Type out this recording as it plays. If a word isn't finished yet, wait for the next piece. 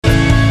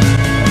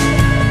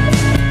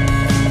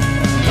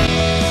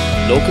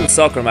Local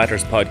Soccer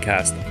Matters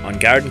podcast on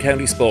Garden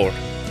County Sport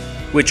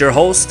with your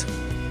host,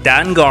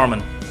 Dan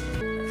Gorman.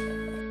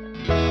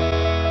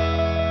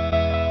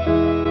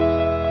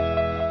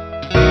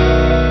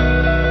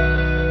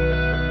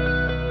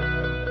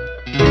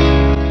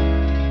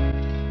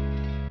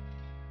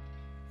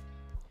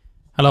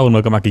 Hello and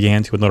welcome back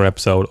again to another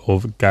episode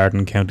of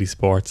Garden County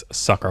Sports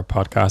Soccer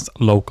Podcast,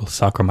 Local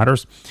Soccer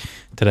Matters.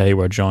 Today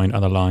we're joined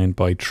on the line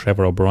by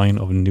Trevor O'Brien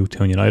of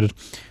Newtown United.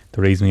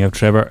 The reason we have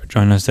Trevor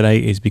joining us today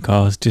is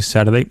because this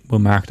Saturday will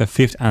mark the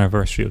 5th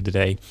anniversary of the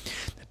day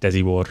that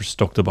Desi Waters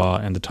stuck the ball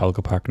in the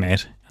Tolka Park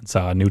net and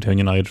saw Newtown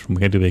United from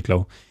County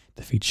Wicklow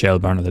defeat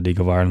Shelbourne in the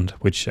League of Ireland,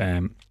 which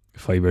 5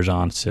 years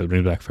on still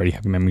brings back very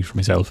happy memories for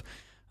myself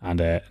and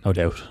no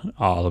doubt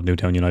all of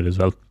Newtown United as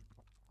well.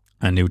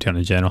 And Newtown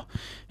in general.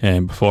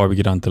 Before we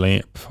get on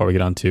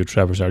to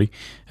Trevor,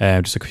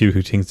 just a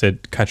few things to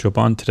catch up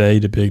on today.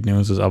 The big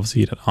news is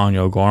obviously that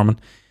Anya O'Gorman,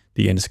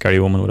 the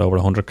Enniskerry woman with over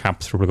 100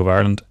 caps for Republic of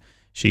Ireland,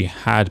 she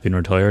had been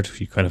retired.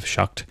 She kind of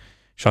shocked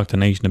the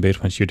nation a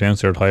bit when she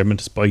announced her retirement,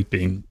 despite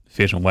being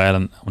fit and well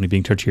and only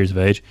being 30 years of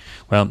age.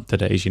 Well,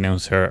 today she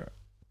announced her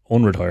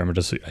unretirement,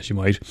 as you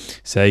might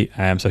say.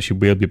 So she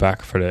will be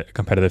back for the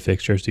competitive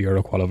fixtures, the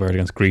Euro qualifier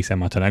against Greece and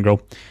Montenegro.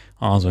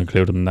 Also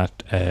included in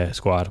that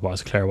squad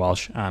was Claire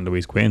Walsh and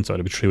Louise Quinn, so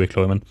it'll be 3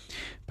 Wicklow women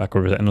back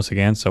representing us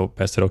again. So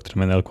best of luck to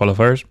them in the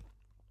qualifiers.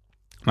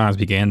 As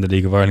began, the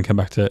League of Ireland came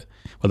back the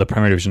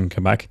Premier Division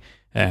came back.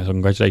 So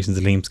congratulations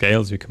to Liam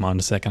Scales, who came on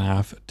the second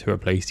half to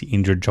replace the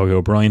injured Joey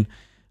O'Brien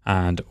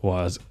and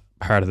was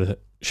part of the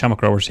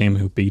Shamrock Rovers team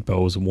who beat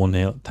Bows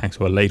 1-0 thanks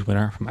to a late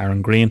winner from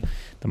Aaron Green.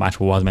 The match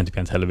was meant to be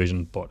on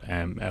television, but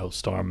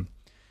Storm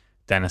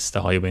Dennis,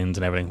 the high winds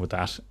and everything with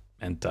that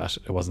meant that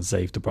it wasn't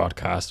safe to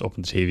broadcast up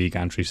in the TV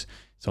gantries.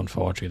 So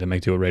unfortunately they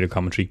make do a radio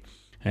commentary.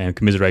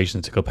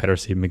 Commiserations to Kilpetter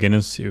Stephen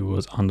McGuinness, who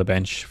was on the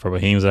bench for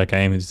Bohemians that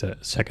game. He's the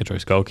second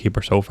choice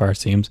goalkeeper so far, it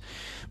seems.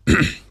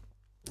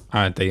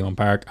 At Daymon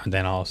Park. And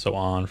then also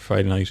on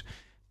Friday night,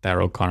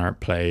 Darragh O'Connor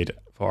played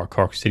for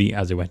Cork City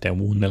as they went down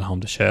 1-0 home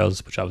to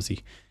Shells, which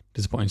obviously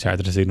disappointing start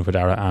to the season for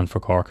Darragh and for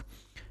Cork.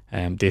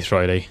 This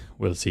Friday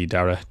we'll see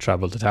Darragh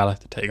travel to Tallaght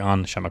to take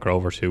on Shamrock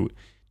Rovers, who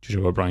due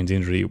to O'Brien's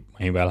injury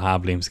may well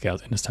have Liam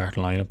Scales in the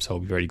starting lineup, so it'll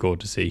be very good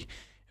to see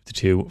if the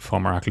two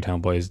former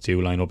Ackletown boys do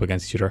line up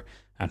against each other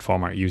and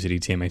former UCD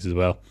teammates as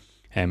well.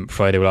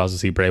 Friday we'll also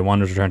see Bray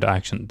Wanderers return to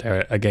action.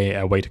 They're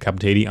away to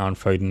Cabinteely on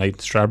Friday night in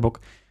Stradbrook,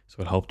 so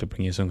we'll hope to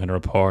bring you some kind of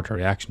report or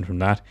reaction from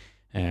that.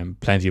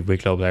 Plenty of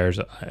Wicklow players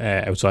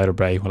outside of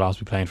Bray will also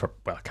be playing for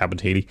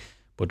Cabinteely,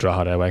 but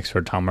Drogheda,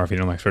 Wexford, Tom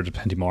Murphy, Wexford, there's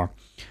plenty more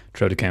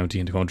throughout the county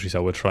and the country,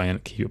 so we'll try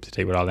and keep you up to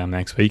date with all them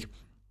next week.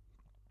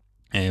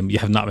 You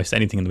have not missed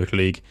anything in the Wicklow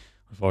League.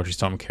 Unfortunately,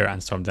 Storm Kira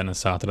and Storm Dennis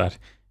saw to that.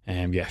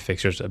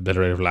 Fixtures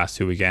obliterated the last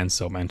 2 weekends,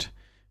 so it meant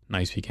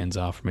nice weekends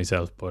off for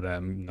myself, but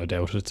no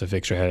doubt it's a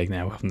fixture headache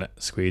now, having to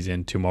squeeze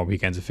in 2 more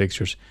weekends of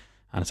fixtures,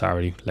 and it's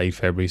already late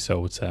February,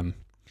 so it's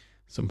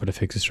something for the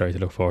fixtures try to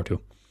look forward to.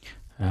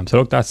 So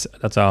look, that's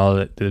all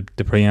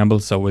the preamble,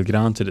 so we'll get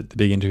on to the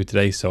big interview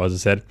today. So as I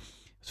said, it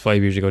was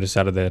 5 years ago this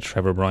Saturday that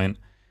Trevor O'Brien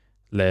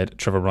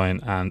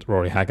and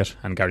Rory Hackett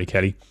and Gary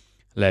Kelly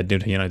led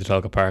Newtown United to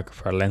Tolka Park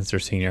for a Leinster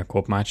Senior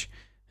Cup match.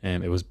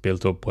 It was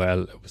built up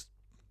well.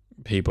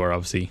 People were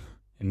obviously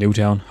in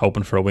Newtown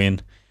hoping for a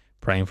win,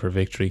 praying for a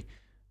victory.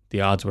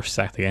 The odds were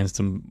stacked against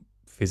them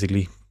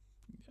physically.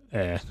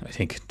 I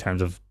think in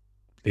terms of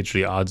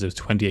literally odds, it was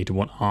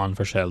 28-1 on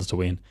for Shells to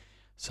win.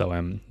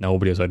 So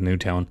nobody outside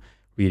Newtown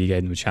really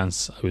gave them a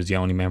chance. I was the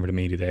only member of the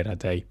media there that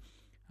day,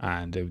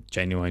 and it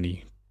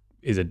genuinely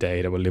is a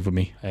day that will live with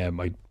me.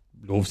 I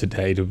love the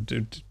day.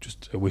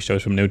 I wish I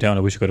was from Newtown. I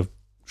wish I could have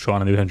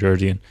thrown a Newtown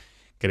jersey and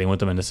get in with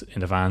them in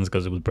the fans,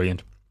 because it was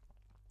brilliant.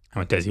 And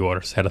with Desi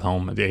Waters headed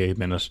home at the 8th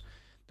minute,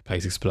 the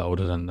place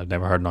exploded, and I've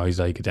never heard noise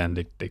like it then.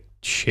 They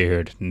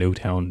cheered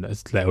Newtown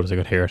as loud as I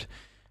could hear it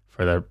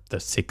for the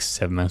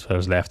 6-7 minutes that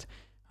was left,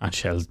 and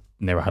Shells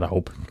never had a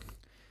hope.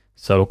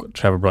 So look,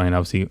 Trevor O'Brien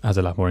obviously has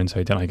a lot more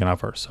insight than I can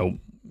offer, so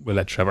we'll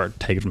let Trevor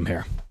take it from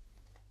here.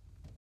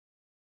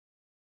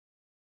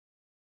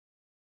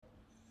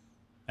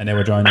 And now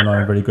we're joined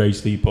online very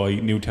graciously by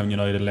Newtown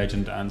United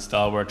legend and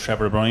stalwart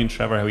Trevor O'Brien.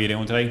 Trevor, how are you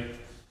doing today?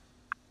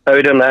 How are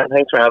you doing, man?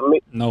 Thanks for having me.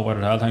 No bother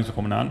at all. Thanks for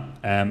coming on.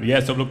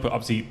 So look,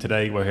 obviously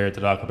today we're here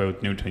to talk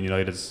about Newtown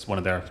United. It's one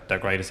of their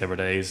greatest ever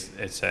days.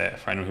 It's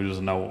for anyone who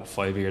doesn't know,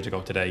 5 years ago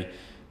today,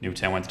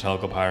 Newtown went to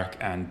Tolka Park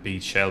and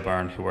beat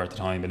Shelbourne, who were at the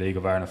time the League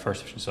of Ireland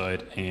First Division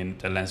side, in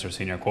the Leinster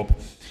Senior Cup.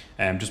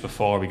 Just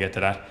before we get to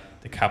that,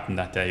 the captain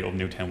that day of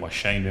Newtown was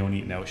Shane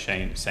Mooney. Now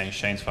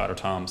Shane's father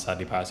Tom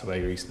sadly passed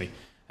away recently.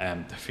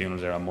 The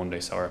funeral's there on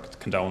Monday, so our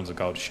condolences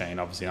go to Shane,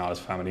 obviously, and all his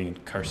family,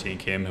 and Kirsty and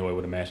Kim, who I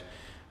would have met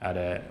at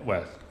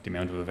the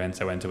amount of events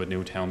I went to with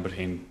Newtown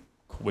between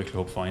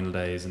Wicklow Cup final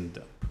days and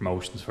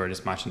promotions for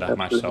this match and that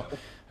match. So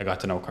I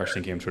got to know Kirsty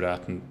and Kim through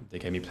that, and they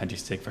gave me plenty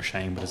of stick for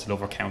Shane, but it's a love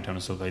for countdown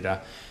and stuff like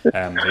that.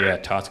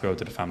 Thoughts go out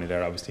to the family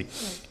there, obviously.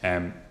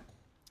 Fair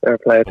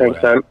play,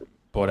 thanks, Sam.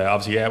 But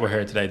obviously, we're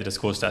here today to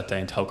discuss that day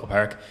in Tolka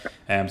Park.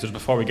 So just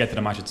before we get to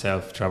the match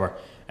itself, Trevor,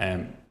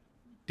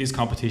 this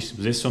competition,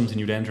 was this something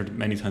you'd entered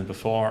many times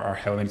before, or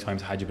how many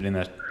times had you been in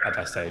it at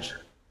that stage?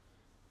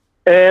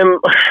 To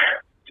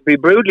be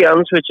brutally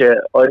honest with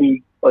you,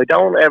 I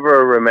don't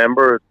ever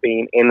remember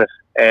being in it.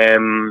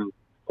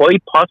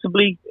 Quite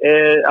possibly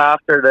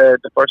after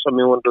the first time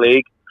we won the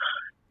league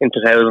in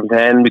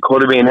 2010, we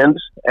could have been in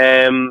it.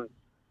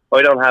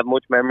 I don't have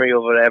much memory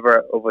of it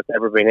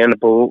ever being in it.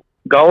 But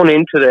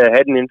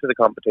heading into the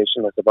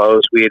competition, I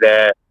suppose we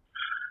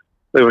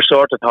were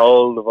sort of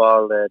told of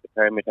all the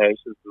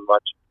permutations and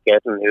what you could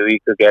get and who you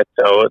could get.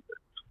 So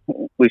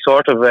we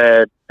sort of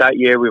that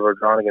year we were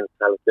drawn against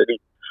Hull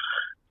City.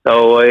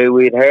 So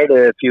we'd heard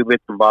a few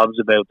bits and bobs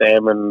about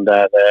them and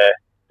that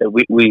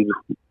we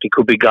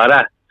could be got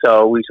at.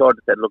 So we sort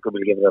of said, look,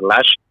 we'll give it a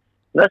lash.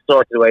 And that's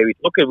sort of the way we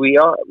took it. We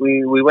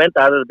went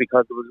at it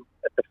because it was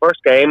at the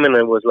first game and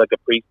it was like a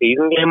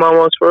pre-season game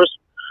almost for us.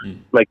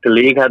 Like the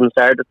league hadn't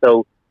started.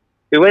 So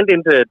we went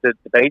into to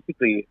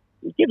basically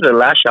give it a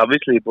lash,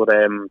 obviously. But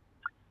from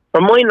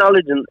my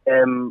knowledge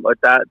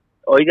like that,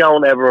 I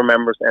don't ever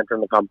remember us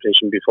entering the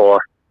competition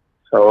before.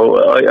 So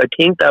I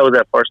think that was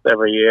our first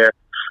ever year.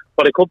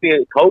 But I could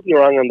be totally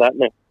wrong on that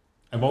now.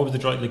 And what was the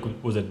drive? Like,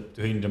 was it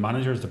between the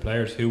managers, the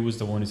players? Who was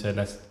the one who said,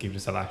 "Let's give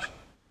this a lash"?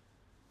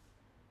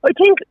 I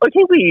think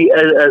we,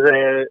 as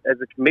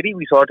a committee,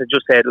 we sort of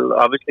just said,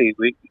 obviously,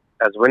 we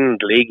as winning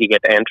the league, you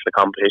get to enter the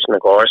competition,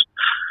 of course.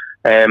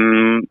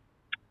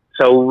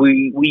 So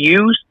we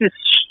used to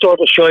sort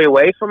of shy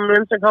away from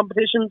Leinster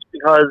competitions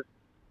because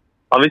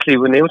obviously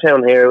with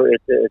Newtown here,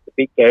 it's a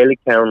big Gaelic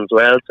town as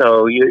well.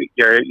 So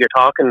you're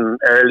talking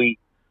early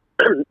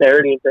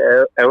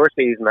into our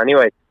season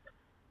anyway,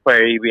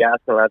 where you'd be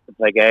asking lads to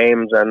play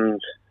games, and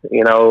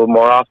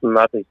more often than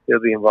not they still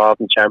be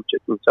involved in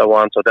championships and so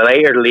on. So the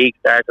later the league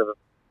started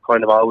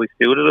kind of always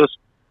suited us.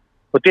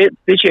 But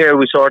this year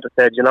we sort of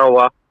said, you know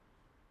what,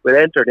 we'll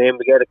enter in,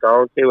 we get it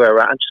going, see where we're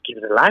at, and just give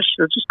it a lash.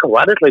 Let's just go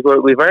at it. Like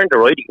we've earned the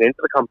right to get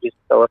into the competition.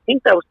 So I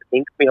think that was the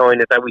thinking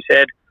behind it, that we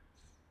said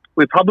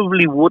we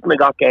probably wouldn't have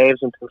got games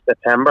until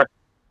September.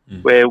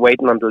 We're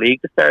waiting on the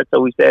league to start. So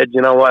we said, you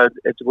know what,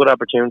 it's a good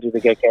opportunity to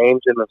get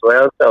games in as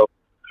well. So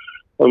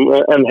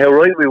and how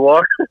right we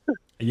were.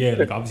 Yeah,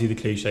 like obviously the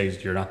cliche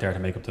is you're not there to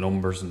make up the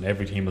numbers, and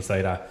every team will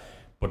say that.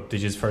 But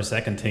did you for a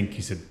second think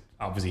you should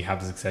obviously have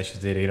the success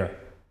you did either?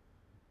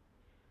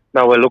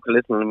 No, well, look,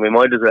 listen, we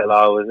might as well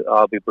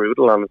all be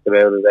brutal honest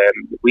about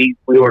it. We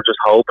were just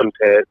hoping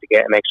to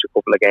get an extra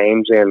couple of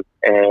games in.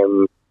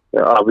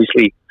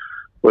 Obviously,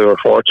 we were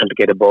fortunate to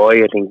get a bye,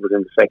 I think it was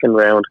in the second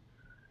round.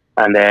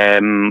 And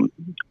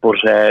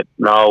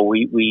no,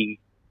 we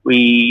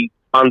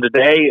on the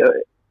day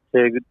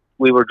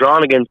we were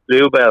drawn against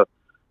Bluebell.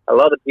 A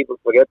lot of people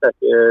forget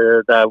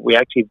that we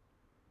actually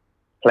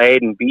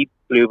played and beat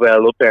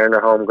Bluebell up there in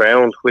their home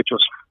ground, which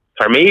was,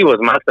 for me, was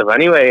massive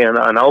anyway. And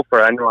I know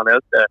for anyone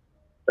else that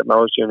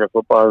knows junior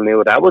football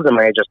knew that was a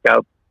major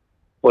scalp.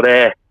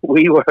 But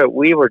we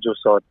were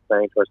just sort of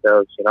saying to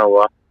ourselves, you know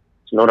what,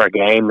 it's another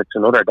game, it's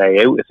another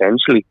day out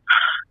essentially.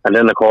 And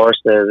then of course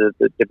the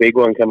big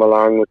one came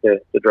along with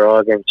the draw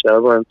against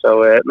Shelbourne.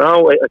 So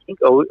no, I think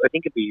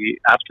it'd be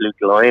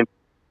absolutely lying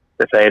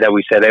to say that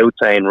we set out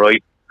saying,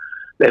 right,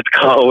 let's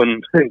go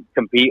and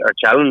compete or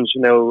challenge.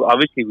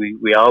 Obviously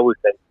we always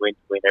said to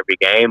win every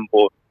game,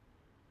 but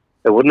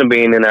it wouldn't have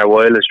been in our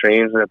wildest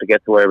dreams to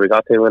get to where we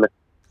got to in it.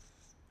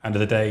 And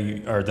the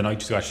day or the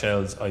night you got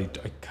shells,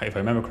 if I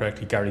remember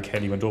correctly, Gary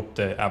Kelly went up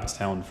to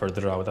Abbottstown for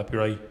the draw. Would that be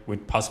right?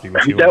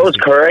 That was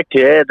correct.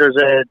 Yeah, there's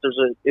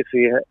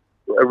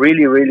a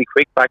really, really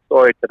quick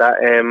backstory to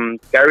that.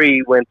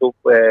 Gary went up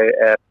with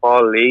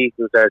Paul Lee,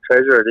 who's our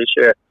treasurer this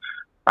year,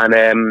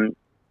 and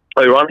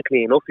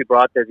ironically enough, he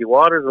brought Desi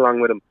Waters along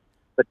with him.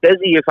 But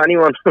Desi, if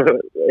anyone,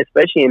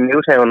 especially in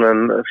Newtown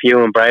and a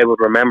few in Bray would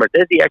remember,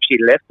 Desi actually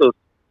left us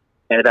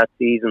that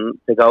season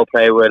to go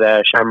play with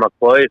Shamrock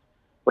Boys.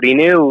 But he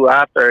knew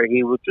after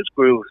he just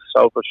grew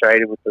so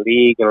frustrated with the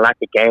league and lack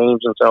of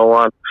games and so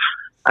on.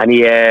 And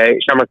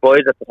Shamrock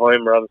Boys at the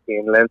time were obviously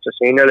in Leinster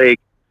Senior League.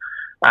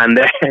 And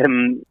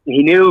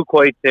he knew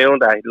quite soon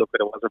that, look,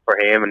 it wasn't for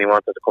him and he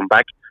wanted to come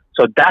back.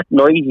 So that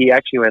night he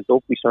actually went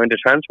up. We signed a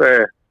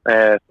transfer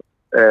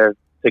to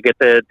get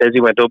Desi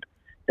went up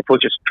to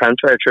put his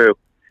transfer through.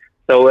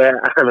 So,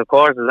 and of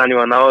course, as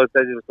anyone knows,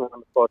 Desi was the one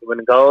that scored the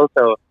winning goal.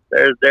 So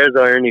there's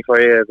irony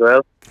for you as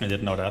well. I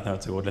didn't know that. No,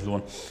 it's a good little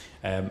one.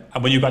 And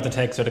when you got the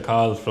text or the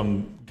call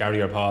from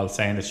Gary or Paul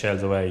saying the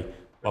shell's away,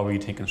 what were you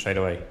thinking straight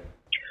away?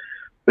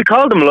 We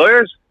called them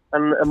lawyers,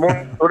 and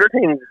among other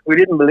things, we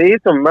didn't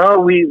believe them. No,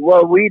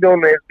 what we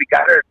done is we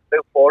gathered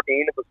about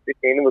 14 of us,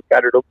 15 of us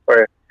gathered up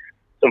for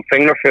some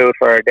finger food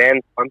for our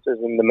then sponsors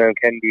in the Mount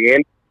Kennedy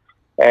Inn.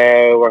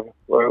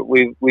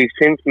 We've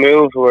since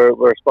moved.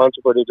 We're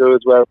sponsored by the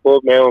Druids Well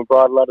Pub now and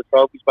brought a lot of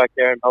trophies back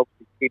there and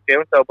hopefully keep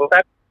doing so. But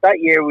that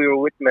year we were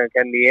with Mount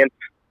Kennedy Inn,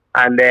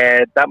 and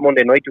that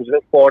Monday night there was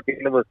about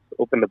 14 of us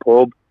up in the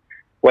pub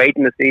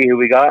waiting to see who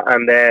we got,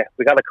 and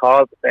we got a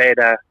call to say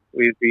that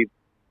we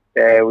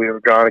were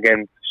drawn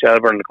against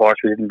Shelbourne. Of course,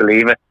 we didn't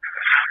believe it,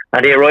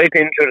 and they arrived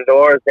in through the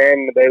doors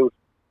then about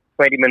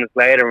 20 minutes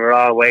later, and we're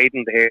all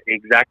waiting to hear the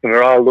exact, and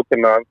we're all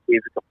looking on, see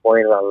if we can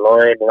find it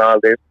online and all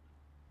this.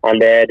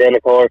 And then,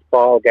 of course,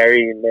 Paul,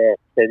 Gary, and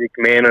said he'd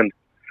come in, and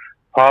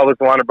Paul was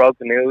the one who broke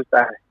the news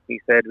that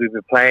he said we'd be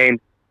playing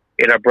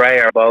either Bray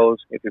or Bows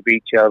if we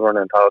beat Shelbourne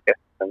and Tolka.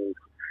 And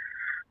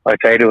I'd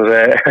say there was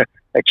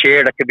a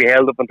cheer that could be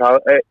held up on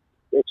Tolka.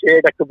 A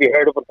cheer that could be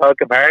heard up on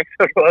Tolka Park.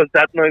 So it was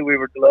that night. We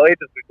were delighted.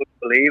 We couldn't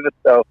believe it.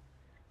 So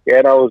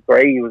yeah, that was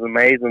great. It was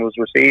amazing. It was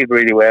received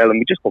really well, and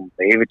we just couldn't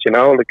believe it. You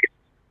know, like,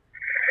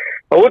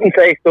 I wouldn't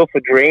say stuff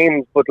of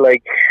dreams, but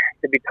like,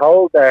 to be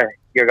told that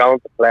you're going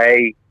to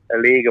play a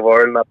League of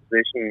Ireland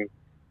opposition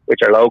with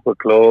your local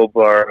club,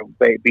 or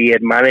be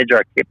it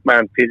manager,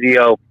 kitman,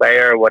 physio,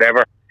 player,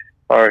 whatever,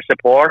 or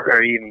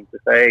supporter, even, to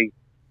say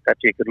that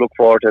you could look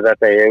forward to that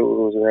day, it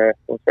was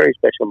a very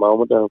special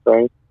moment, I'm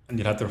afraid. And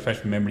you'd have to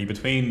refresh my memory,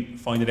 between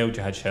finding out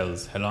you had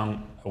shells, how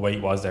long a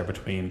wait was there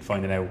between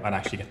finding out and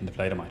actually getting to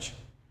play the match?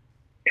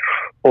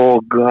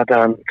 Oh God,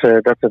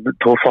 that's a bit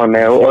tough one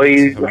now. I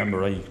remember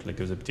right, like,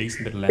 it was a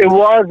decent bit of length. It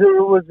was.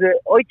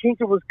 I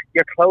think it was.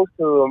 You're close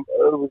to.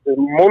 It was a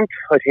month.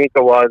 I think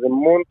it was a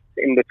month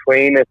in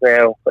between it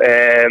now,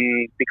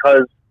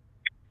 because,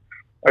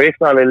 or if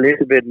not a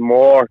little bit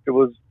more. There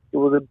was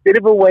a bit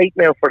of a wait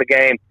now for the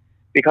game,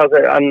 because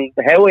and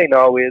how I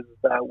know is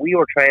that we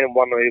were training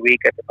 1 night a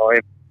week at the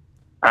time,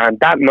 and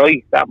that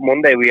night, that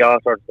Monday, we all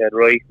sort of said,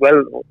 right,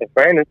 well, in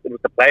fairness, it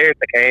was the players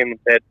that came and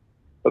said,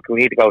 look,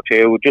 we need to go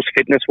too, just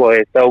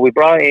fitness-wise. So we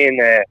brought in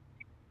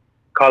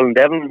Colin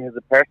Devlin, who's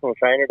a personal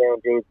trainer down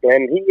in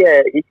Glen.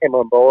 He came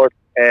on board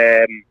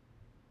and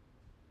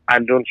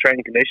done strength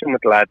and conditioning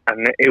with the lads,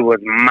 and it was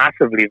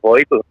massively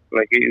vital.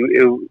 Like,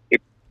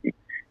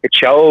 it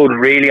showed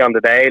really on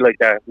the day, like,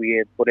 that we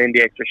had put in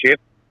the extra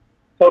shift.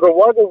 So there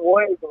was a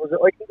while.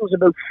 I think it was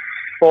about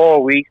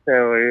 4 weeks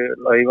now.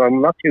 Like,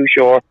 I'm not too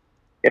sure.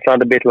 If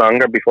not a bit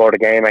longer before the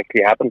game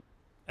actually happened.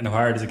 And how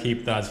hard does it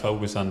keep the lads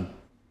focus on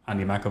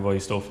Andy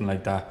McAvoy stuff and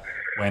like that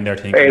when they're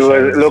thinking it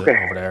was, look,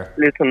 over there?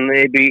 Listen,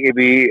 it'd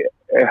be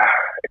a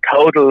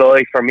total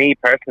lie for me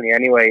personally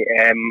anyway.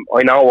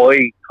 I know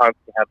I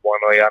constantly had one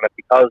eye on it,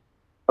 because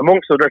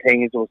amongst other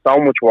things there was so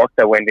much work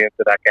that went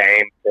into that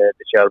game, the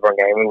Shelbourne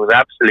game. It was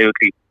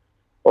absolutely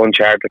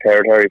uncharted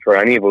territory for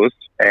any of us.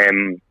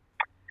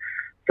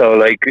 So,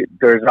 like,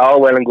 there's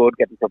all well and good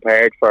getting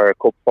prepared for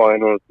cup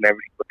finals and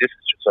everything, but this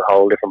is just a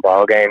whole different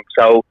ball game.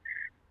 So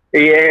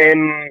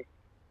I'd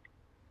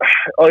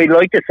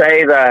like to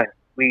say that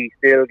we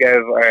still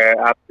gave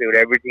absolute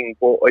everything,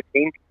 but I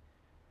think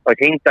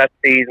that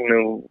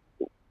season,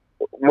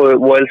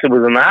 whilst it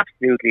was an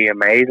absolutely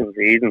amazing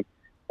season,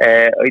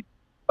 it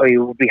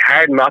would be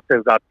hard not to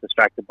have got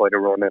distracted by the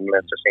run in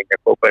Leinster Senior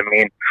Cup. I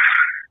mean,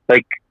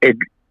 like, it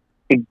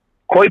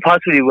quite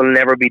possibly will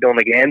never be done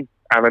again.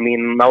 And I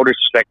mean, no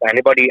disrespect to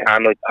anybody,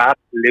 and I'd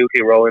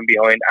absolutely row in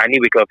behind any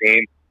Wicklow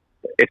team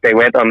if they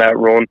went on that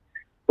run.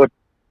 But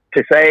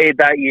to say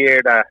that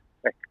year that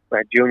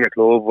a junior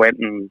club went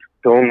and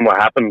done what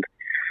happened,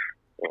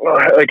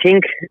 I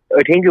think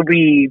you'll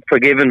be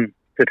forgiven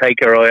to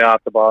take your eye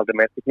off the ball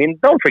domestically. I mean,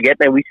 don't forget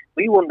now, we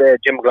won the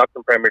Jim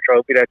McLaughlin Premier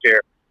Trophy that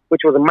year,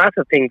 which was a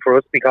massive thing for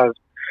us, because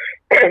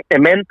it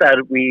meant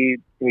that we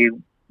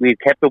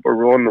kept up a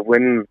run of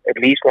winning at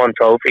least one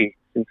trophy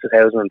since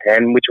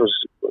 2010, which was,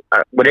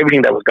 with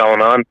everything that was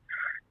going on, it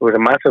was a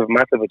massive,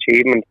 massive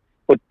achievement.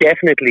 But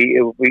definitely,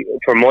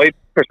 from my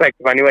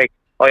perspective anyway,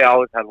 I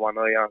always had one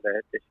eye on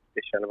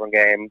the Shelbourne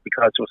game,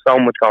 because there was so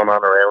much going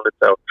on around it.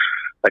 So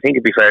I think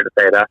it'd be fair to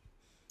say that.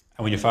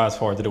 And when you fast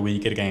forward to the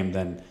week of the game,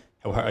 then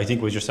I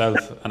think it was yourself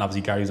and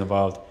obviously Gary's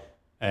involved.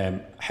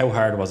 How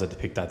hard was it to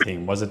pick that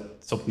team? Was it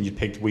something you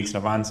picked weeks in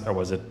advance, or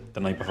was it the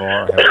night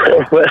before?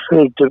 Well,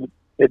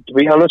 to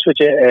be honest with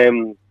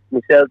you,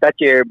 myself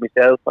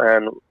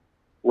and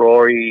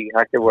Rory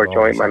Hackett were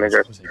joint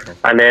managers,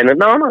 and then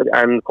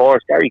and of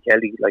course Gary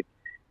Kelly, like,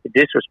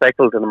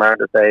 disrespectful to the man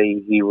to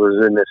say he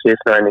was an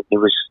assistant, and he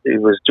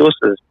was just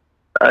as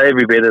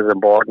every bit as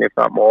important, if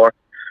not more,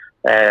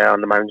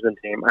 on the management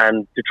team.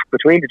 And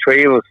between the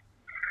three of us,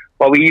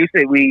 what we used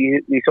to,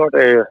 we sort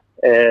of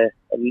an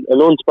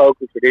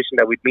unspoken tradition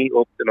that we'd meet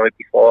up the night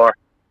before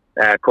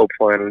cup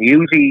final.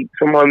 Usually,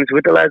 sometimes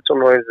with the lads,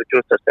 sometimes with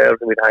just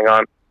ourselves, and we'd hang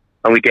on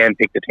and we'd then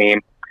pick the team.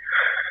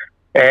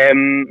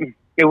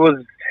 It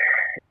was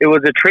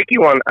a tricky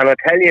one, and I'll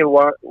tell you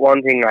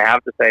one thing I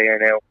have to say here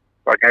now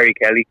for Gary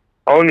Kelly.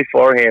 Only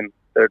for him,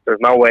 there's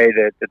no way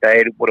that the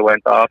day would have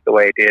went off the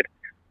way it did.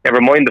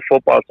 Never mind the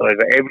football side,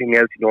 but everything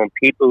else,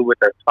 people with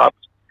their tops,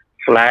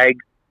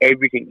 flags,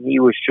 everything. He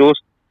was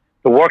just,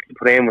 the work he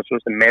put in was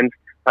just immense,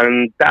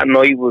 and that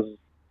night was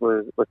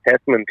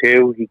testament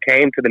too. He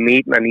came to the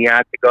meeting and he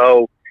had to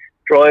go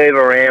drive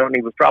around.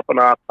 He was dropping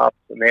off tops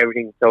and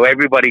everything, so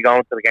everybody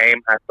going to the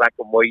game had black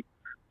and white.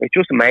 It's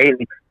just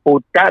amazing.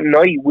 But that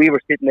night we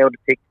were sitting out to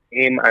pick the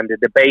team, and the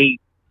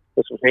debate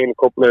was between a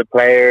couple of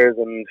players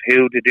and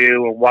who to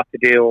do and what to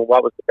do and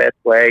what was the best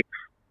way.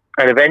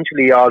 And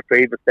eventually all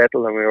three of us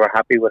settled, and we were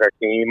happy with our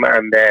team.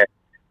 And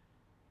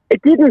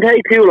It didn't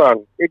take too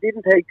long. There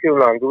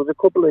was a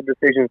couple of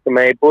decisions to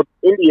make, but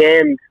in the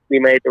end, we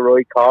made the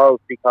right calls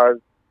because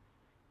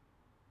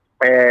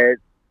the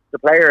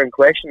player in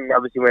question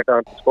obviously went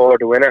on to score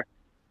the winner,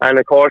 and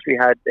of course we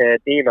had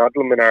Dean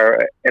Odlum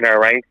in our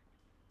ranks,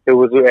 who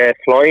was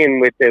flying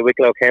with the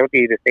Wicklow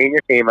County, the senior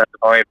team at the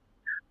time.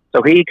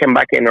 So he came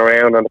back in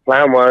around, and the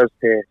plan was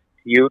to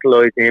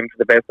utilise him to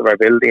the best of our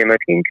ability, and I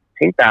think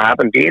that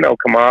happened. Dino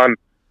come on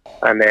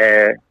and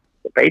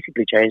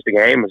basically changed the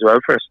game as well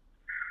for us.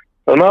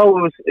 So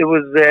no, it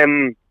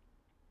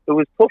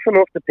was tough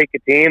enough to pick a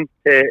team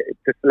to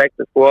select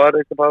the squad,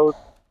 I suppose.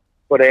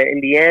 But in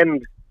the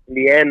end,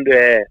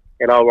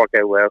 it all worked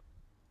out well.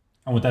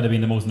 And would that have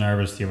been the most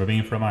nervous you ever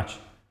been for a match?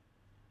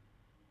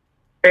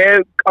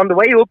 On the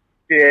way up,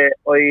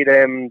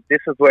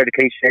 this is where the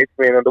cliche is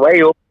for me. On the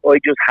way up, I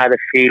just had a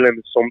feeling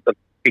of something,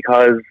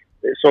 because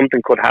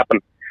something could happen.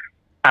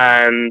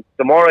 And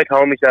the more I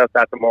told myself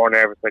that, the more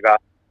nervous I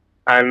got.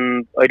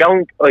 And I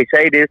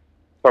say this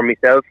for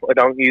myself, I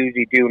don't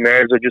usually do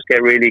nerves, I just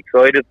get really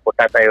excited, but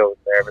that day I was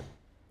nervous.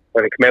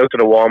 When I came out to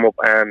the warm-up,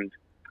 and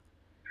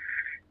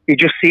you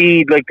just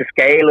see like the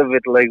scale of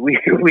it, like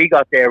we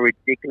got there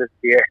ridiculous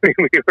here.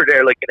 We were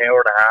there like an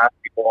hour and a half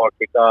before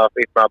kick-off,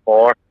 if not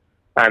more.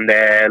 And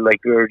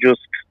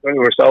we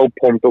were so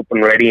pumped up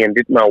and ready and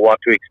didn't know what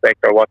to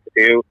expect or what to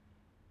do.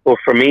 But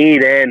for me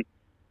then,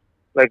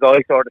 like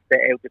I sort of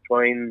set out to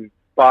try and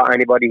spot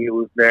anybody who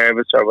was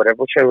nervous or whatever,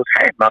 which I was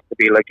hard not to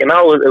be. Like, you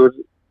know, it was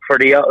for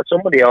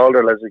somebody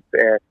older, like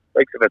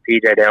sort of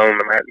PJ down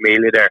and Martin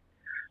Mealy there.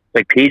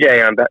 Like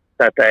PJ on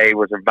that day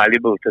was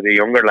invaluable to the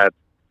younger lads.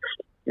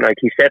 Like,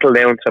 he settled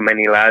down so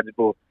many lads,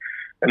 but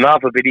an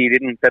awful bit he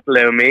didn't settle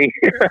down me.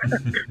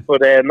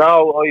 But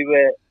no,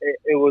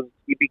 it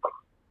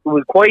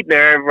was quite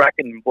nerve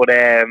wracking, but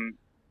it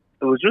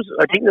was just,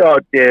 I think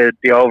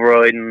the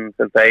overriding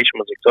sensation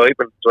was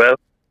excitement as well.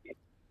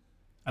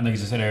 And like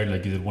as I said earlier,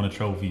 like you had won a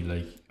trophy.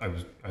 Like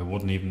I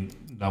wouldn't even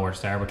know where to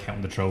start with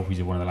counting the trophies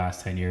you won in the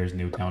last 10 years in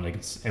Newtown. Like,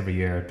 it's every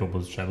year,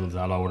 doubles, trebles,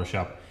 all over the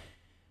shop.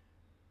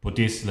 But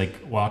this, like,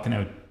 walking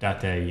out that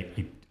day,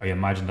 I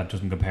imagine that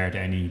doesn't compare to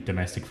any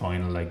domestic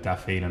final. Like, that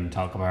feeling,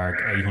 Talca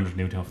Park, 800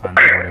 Newtown fans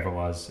or whatever it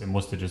was, it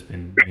must have just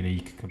been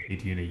unique,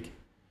 completely unique.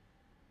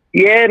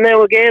 Yeah,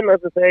 now again, as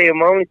I say,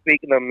 I'm only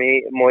speaking on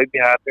my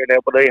behalf here now,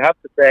 but I have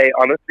to say,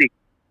 honestly,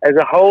 as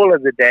a whole,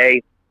 as a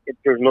day,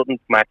 there's nothing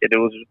to match it. It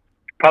was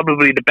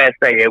probably the best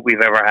day out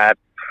we've ever had.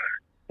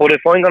 But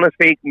if I'm going to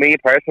speak, me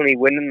personally,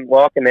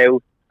 walking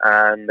out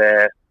and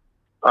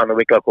on the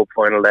Wicklow Cup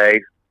final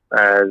day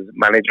as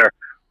manager,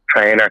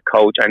 trainer,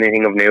 coach,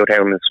 anything of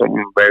Newtown is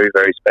something very,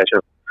 very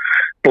special.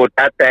 But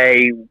that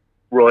day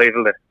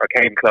rivaled it, or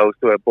came close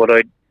to it. But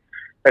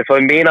if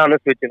I'm being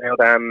honest with you now,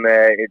 Dan,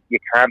 you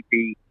can't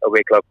be a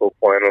Wicklow Cup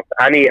final.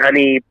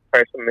 Any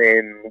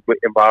person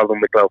involved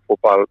in Wicklow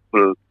football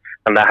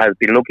and that has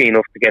been lucky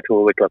enough to get to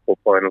a Wicklow Cup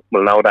final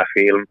will know that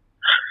feeling.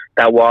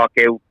 That walk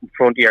out in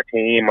front of your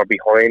team or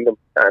behind them,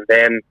 and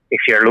then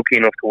if you're lucky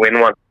enough to win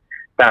one,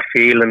 that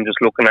feeling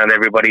just looking at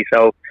everybody.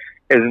 So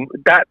is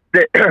that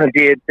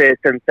the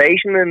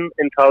sensation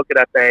in Talca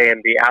that day,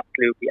 and the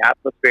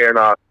atmosphere and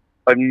all.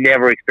 I've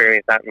never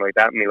experienced that like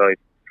that in my life.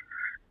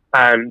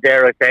 And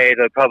dare I say it,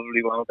 I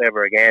probably won't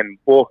ever again.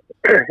 But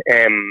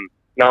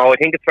no, I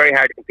think it's very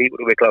hard to compete with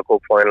a Wicklow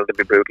Cup final, to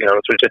be brutally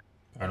honest with you.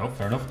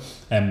 Fair enough.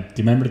 Do you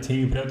remember the team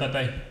you put out that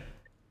day?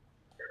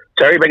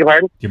 Sorry, beg your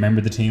pardon? Do you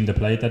remember the team that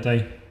played that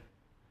day?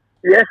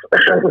 Yes,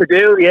 I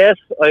do. Yes,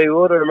 I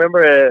would. I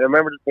remember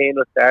the team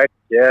that started.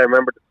 Yeah, I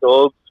remember the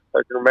subs.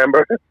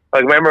 I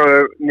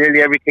remember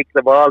nearly every kick of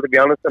the ball, to be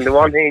honest. And the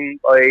one thing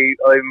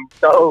I'm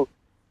so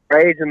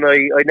raging,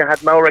 I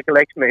had no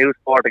recollection of who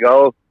scored the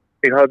goal,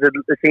 because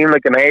it seemed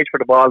like an age for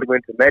the ball to go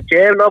into the net.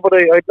 Yeah, no, but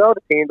I know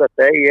the team that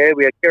day. Yeah,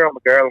 we had Kieran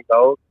McGurl in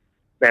goal.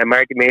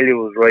 Marty Mealy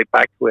was right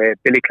back with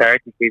Billy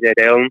Clark and PJ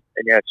Down,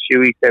 and you had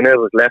Shuey Sinner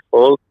was left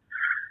full.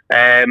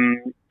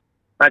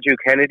 Matthew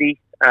Kennedy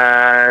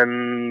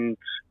and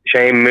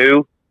Shane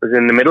Moo was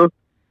in the middle. I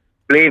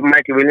believe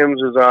Marty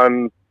Williams was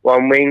on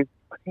one wing.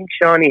 I think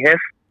Shawnee Heff,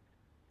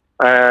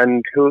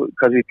 and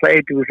because we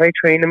played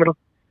three in the middle.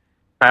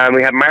 And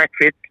we had Mark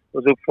Fitz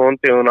was up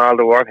front doing all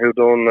the work, who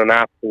done an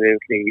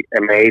absolutely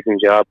amazing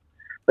job.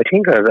 I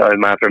think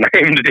I'm after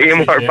naming the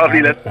team, or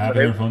probably left. I have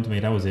it in front of me.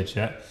 That was it,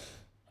 yeah.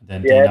 And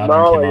then yeah, Dean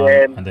Odlum came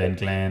on, and then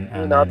Glenn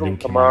and then Luke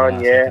come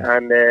on, yeah,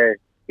 and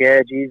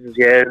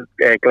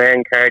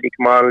Glenn Cardy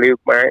come on,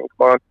 Luke Martin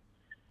come on.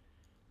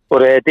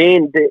 But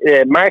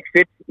Mark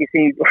Fitz, you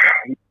see,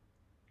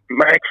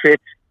 Mark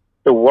Fitz,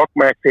 the work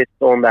Mark Fitz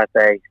done that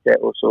day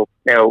set us up.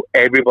 Now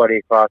everybody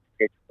across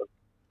the pitch was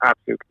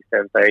absolutely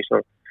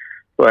sensational.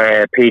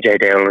 PJ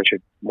Dowling,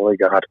 my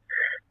God,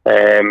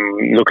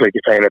 looked like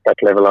he's playing at that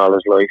level all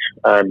his life.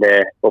 And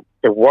but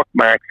the work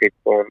Mark Fitz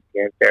done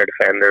against their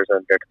defenders,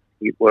 and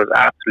it was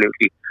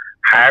absolutely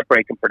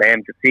heartbreaking for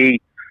them to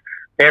see.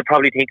 They're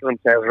probably thinking to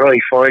themselves,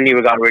 right, finally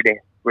we got rid of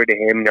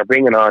him. They're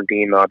bringing on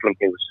Dean Odlum,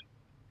 who's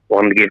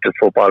one of the gifted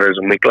footballers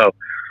in Wicklow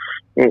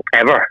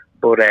ever.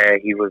 But then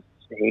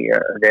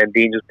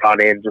Dean just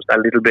brought in just a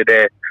little bit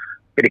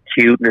bit of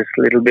cuteness,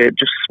 a little bit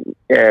just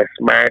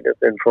smartness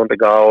in front of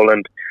goal,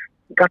 and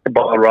got the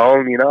ball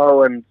rolling,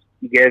 and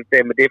you gave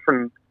them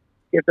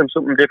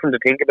something different to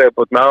think about.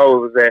 But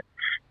no, it was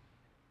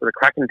a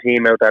cracking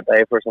team out that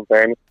day for some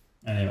fairness.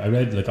 I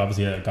read,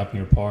 obviously I got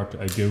my report,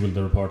 I googled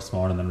the report this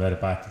morning and read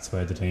it back, that's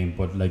why the team,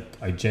 but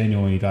I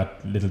genuinely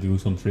got little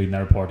goosebumps reading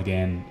that report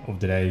again of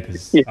the day,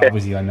 because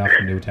obviously I'm not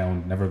from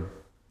Newtown, never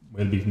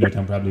will be from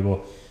Newtown probably,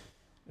 but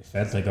it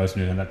felt like I was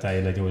from Newtown that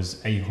day. There was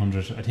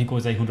 800, I think it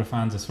was 800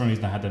 fans. That's for some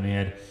reason I had that in my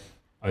head.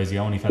 I was the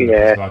only fan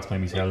that was box by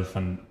myself,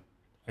 and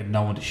I had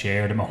no one to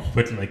share them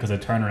with, because I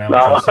turned around and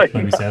I was sitting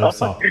by myself,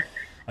 so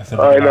I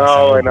felt like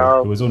I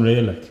know. It was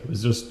unreal. It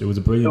was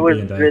a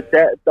brilliant day.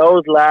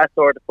 Those last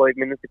sort of 5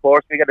 minutes, of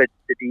course, we got the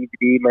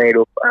DVD made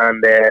up,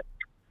 and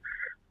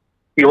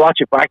you watch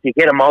it back, you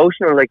get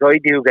emotional. Like I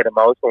do get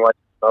emotional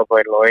watching Love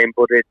by Line,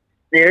 but it's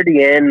near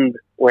the end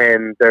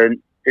when the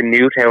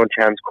Newtown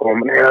chants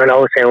come. And I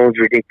know it sounds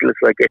ridiculous.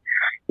 Like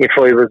if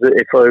I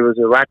was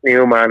a Rat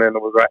Newman and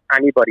it was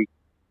anybody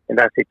in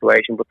that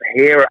situation, but to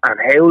hear and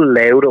how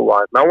loud it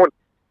was, no one.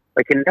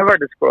 I can never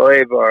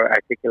describe or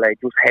articulate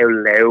just how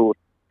loud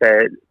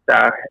that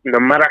no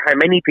matter how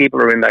many people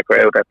are in that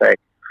crowd that day,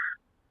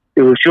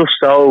 it was just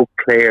so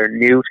clear,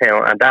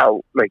 Newtown, and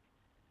that'll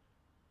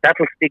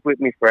stick with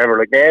me forever.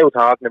 Like now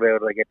talking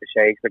about it, I get the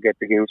shakes, I get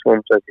the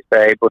goosebumps, as you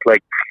say, but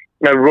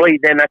right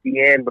then at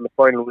the end when the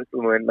final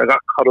whistle went, I got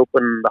caught up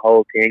in the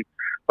whole thing.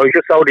 I was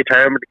just so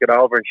determined to get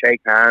over and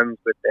shake hands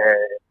with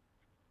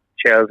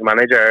Shell's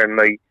manager, and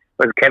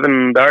was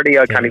Kevin Doherty,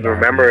 I can't even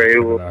remember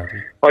who.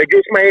 I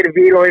just made a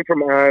V-line from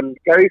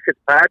Gary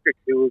Fitzpatrick,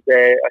 who was,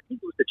 I think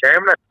he was the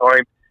chairman at the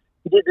time.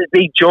 He did this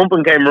big jump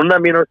and came running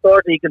at me, and I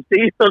thought you can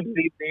see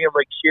underneath me, I'm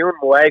shooing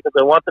him away because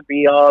I want to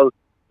be all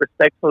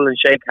respectful and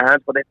shake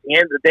hands. But at the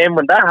end of the day,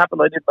 when that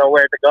happened, I didn't know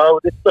where to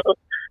go.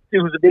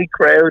 There was a big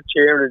crowd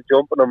cheering and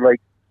jumping. I'm it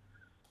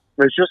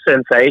was just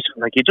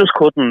sensational. You just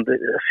couldn't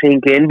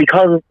sink in,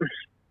 because,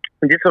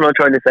 and this is what I'm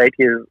trying to say to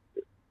you,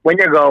 when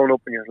you're going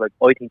up and you're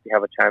I think you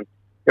have a chance.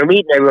 You're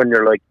meeting everyone,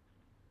 you're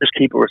just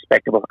keep it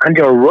respectable. And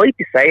you're right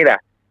to say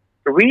that.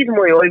 The reason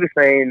why I was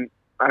saying,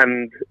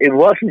 and it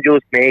wasn't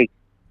just me,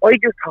 I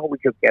just thought we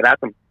could get at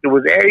them. There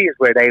was areas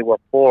where they were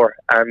poor,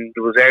 and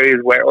there was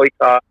areas where I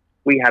thought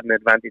we had an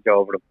advantage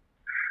over them.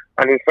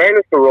 And in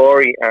fairness to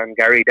Rory and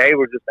Gary, they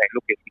were just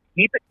look, if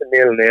we keep it to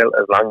 0-0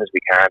 as long as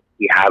we can,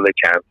 we have a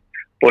chance.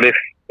 But if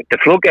the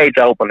floodgates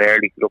open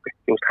early, look,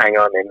 just hang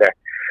on in there.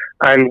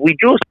 And we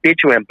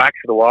just went back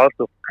to the wall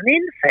stuff. And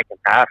in the second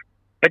half,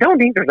 I don't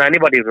think there's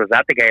anybody who was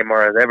at the game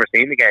or has ever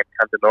seen the game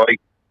can't deny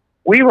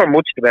we were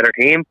much the better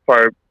team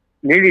for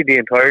nearly the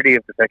entirety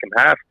of the second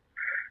half.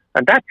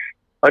 And that's,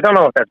 I don't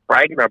know if that's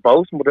bragging or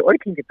boasting, but I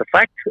think it's a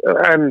fact.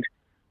 And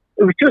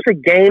it was just a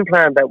game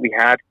plan that we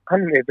had.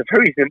 And it's a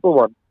very simple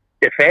one.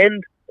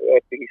 Defend,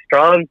 be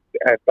strong,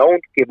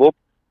 don't give up,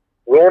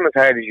 run as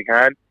hard as you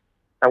can.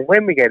 And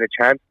when we get a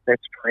chance,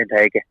 let's try and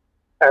take it.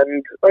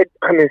 And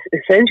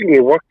essentially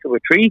it worked to a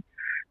treat.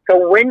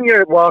 So when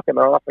you're walking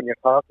off and you're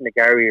talking to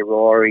Gary or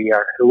Rory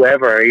or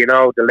whoever,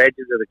 the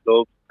legends of the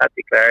club,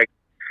 Patsy Clark,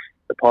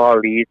 the Paul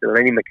Lees, the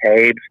Lenny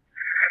McCabe,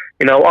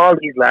 all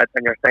these lads,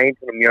 and you're saying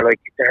to them, you're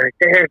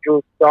they're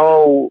just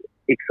so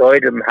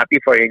excited and happy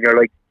for you, and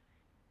you're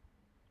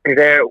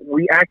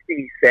we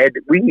actually said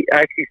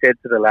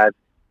to the lads,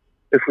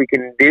 if we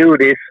can do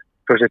this,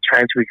 there's a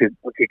chance we could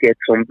get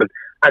something.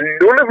 And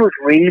none of us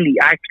really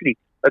actually,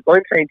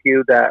 I'm saying to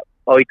you that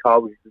I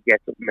thought we could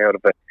get something out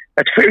of it.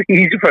 That's very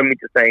easy for me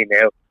to say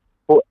now.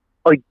 But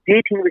I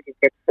did think we could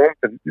get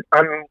something.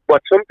 And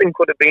what something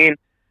could have been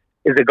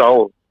is a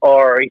goal.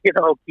 Or,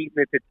 keeping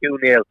it to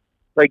 2-0.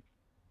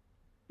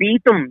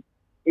 Beat them,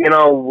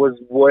 was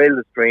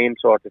wildest dream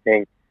sort of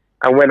thing.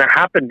 And when it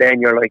happened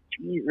then, you're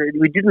geez,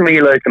 we didn't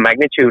realise the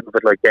magnitude of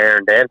it there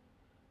and then.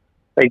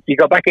 You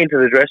go back into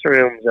the dressing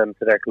rooms and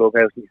to their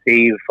clubhouse and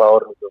see the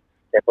photos of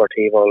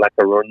Deportivo, La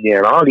Coruña,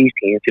 and all these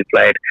teams who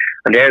played.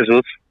 And there's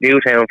us,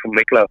 Newtown from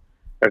Wicklow.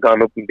 They're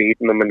gone up and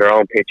beating them in their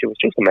own pitch. It was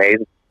just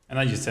amazing. And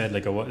as you said,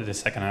 the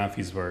second half,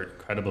 these were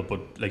incredible.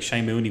 But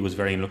Shane Mooney was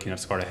very unlucky to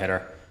score a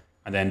header.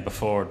 And then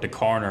before the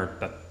corner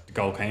that the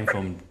goal came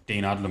from,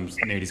 Dean Odlum's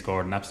nearly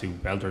scored an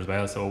absolute belter as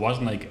well. So it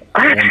wasn't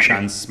one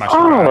chance smashing.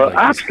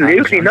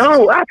 Absolutely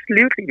no,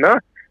 absolutely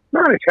not.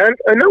 Not a chance.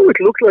 I know it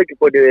looked like it,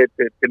 but the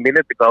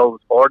minute the goal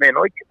was scored in, it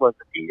was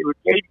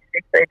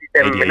 86,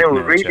 87 minutes. It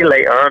was really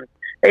late on.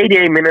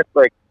 88 minutes.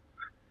 I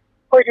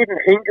didn't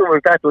think it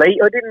was that late.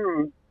 I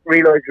didn't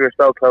realise we were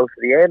so close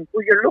to the end.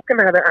 But you're looking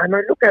at it, and I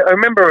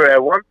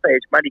remember one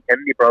stage, Matty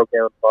Kennedy broke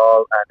down the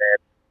ball,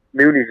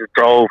 and Mooney just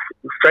drove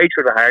straight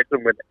through the heart of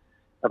him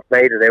and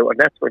played it out. And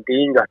that's when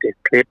Dean got this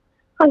clip.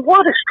 And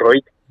what a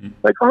strike! And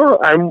by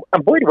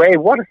the way,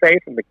 what a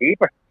save from the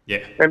keeper.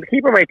 Yeah. And the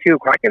keeper made 2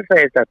 cracking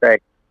saves that day.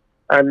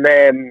 And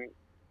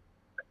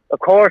of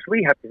course,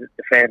 we had to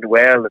defend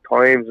well at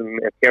times, and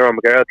Kieran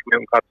McGarrett came out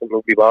and caught some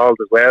lovely balls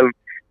as well,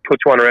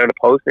 touched one around the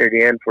post near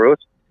the end for us.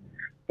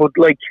 But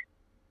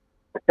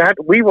that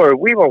we were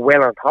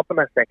well on top in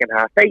that second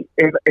half. They,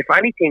 if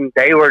anything,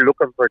 they were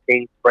looking for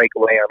things to break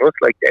away on us.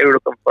 Like they were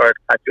looking for to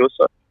catch us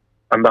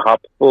on the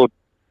hop. But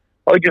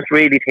I just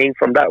really think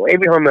from that,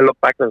 every time I look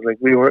back, I was like,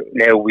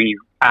 we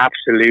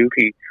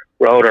absolutely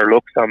rode our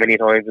luck so many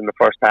times in the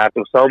first half.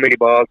 There were so many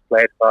balls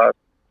played past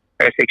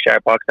our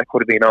 6-yard box that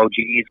could have been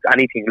OGs,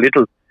 anything,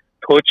 little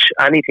touch,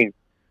 anything.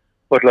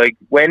 But like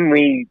when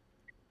we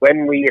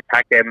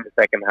attacked them in the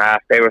second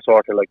half, they were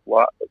sort of like,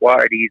 what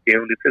are these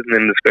doing? This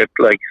isn't in the script.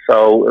 Like,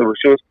 so it was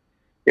just,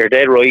 you're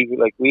dead right.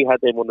 Like, we had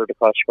them under the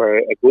cosh for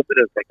a good bit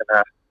of the second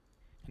half.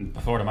 And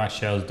before the match,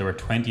 Shells, they were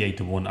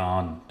 28-1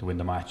 on to win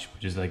the match,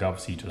 which is like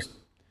obviously just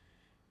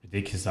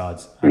ridiculous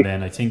odds. And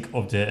then I think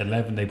of the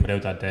 11 they put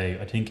out that day,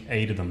 I think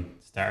 8 of them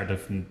started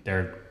from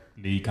their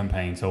league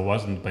campaign. So it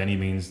wasn't by any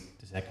means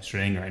the second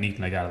string or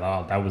anything like that at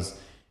all. That was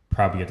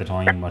probably at the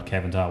time what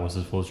Kevin thought was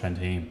his full strength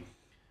team.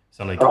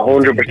 So like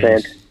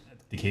 100%.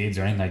 The kids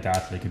or anything like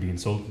that, like it'd be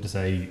insulting to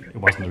say it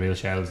wasn't the real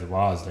Shells. It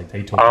was like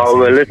they took. Oh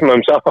well, listen,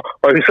 I'm so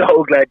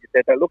glad you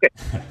said that. Look,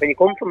 when you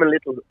come from a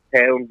little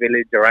town,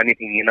 village, or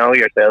anything, you know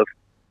yourself.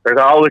 There's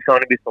always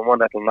going to be someone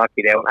that will knock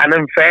you down. And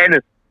in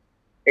fairness,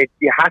 it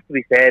has to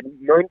be said,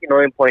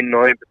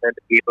 99.9%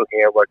 of people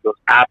here were just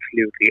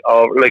absolutely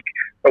over. Like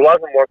there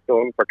wasn't work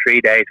done for 3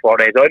 days, 4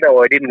 days. I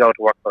know I didn't go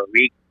to work for a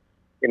week.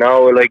 You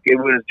know, like it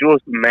was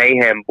just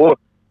mayhem. But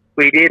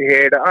we did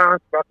hear that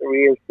it's not the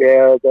real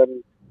Shells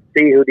and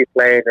see who they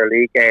play in their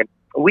league game.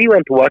 We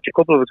went to watch, a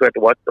couple of us went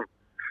to watch them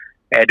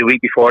the week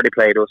before they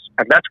played us,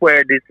 and that's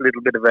where this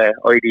little bit of an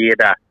idea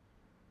that,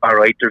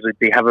 alright,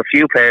 they have a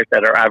few players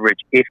that are average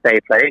if they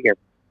play again,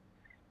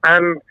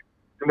 and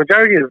the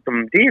majority of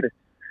them did.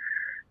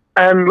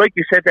 And like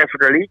you said there, for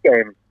their league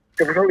game,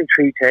 there was only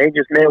 3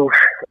 changes. Now,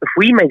 if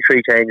we make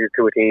 3 changes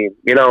to a team,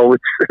 you know,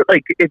 it's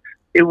like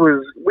it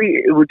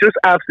was just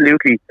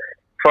absolutely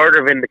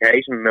further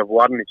vindication of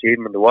what an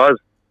achievement it was.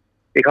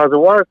 Because it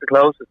was the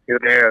closest to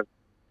their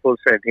full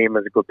strength team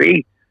as it could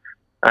be.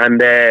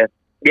 And I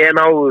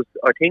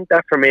think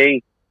that for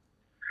me,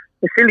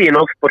 it's silly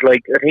enough, but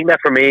like I think that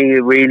for me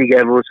it really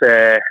gave us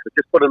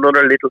just put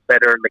another little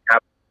feather in the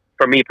cap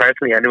for me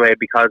personally anyway,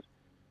 because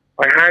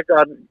I had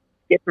gotten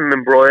getting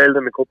embroiled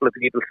in a couple of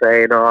people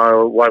saying,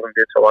 oh, it wasn't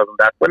this or wasn't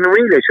that, when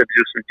really I should have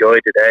just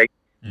enjoyed the day.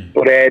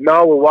 But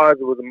no, it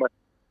was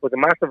a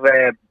massive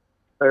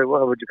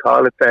what would you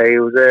call it, it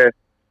was a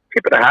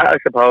tip of the hat, I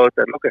suppose.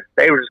 And look,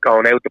 they were just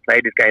going out to play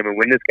this game and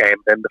win this game.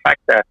 Then the fact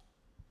that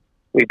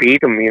we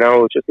beat them, you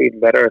know, it's just even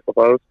better, I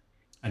suppose.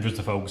 And just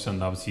to focus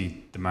on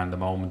obviously the man of the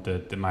moment,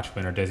 the match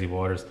winner, Desi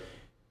Waters.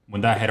 When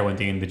that header went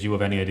in, did you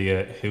have any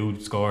idea who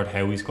scored,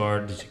 how he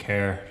scored? Did you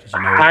care? Did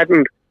you know? I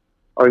hadn't.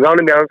 I'm going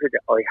to be honest with you,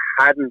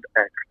 I hadn't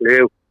a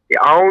clue. The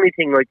only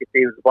thing I could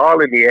see was the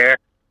ball in the air,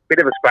 bit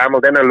of a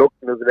scramble. Then I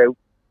looked and there was about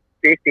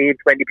 15,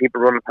 20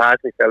 people running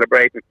past me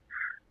celebrating.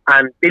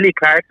 And Billy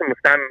Clarkson was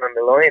standing on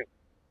the line.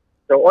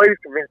 So I was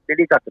convinced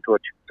Billy got the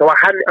touch. So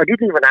I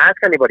didn't even ask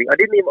anybody. I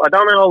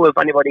don't know if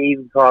anybody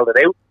even called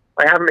it out.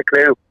 I haven't a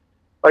clue.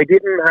 I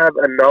didn't have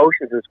a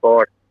notion who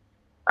scored.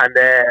 And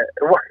it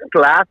wasn't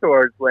until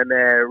afterwards when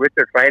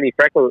Richard Franny,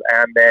 Freckle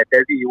and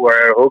Desi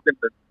were hugging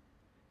and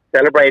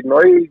celebrating.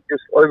 I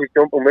was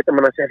jumping with them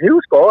and I said,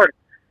 who scored?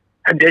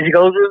 And Desi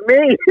goes, it was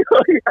me.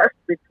 I had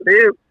to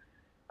clue.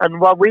 And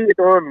what we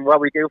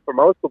do for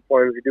most good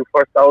players, we do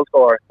first goal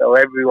scorer. So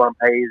everyone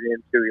pays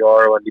in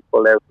 €2 when they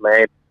pull out the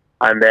main.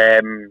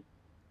 And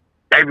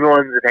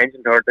everyone's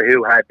attention turned to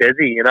who had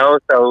Desi, you know.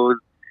 So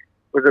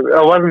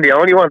I wasn't the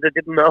only one that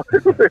didn't know who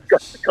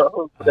got the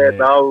goal. But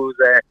no,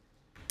 it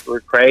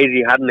was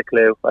crazy. I hadn't a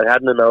clue. I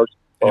hadn't a note.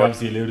 You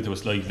obviously alluded to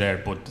us live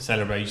there, but the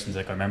celebrations,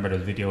 like I remember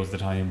those videos at the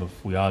time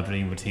of We All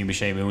Dream with a team of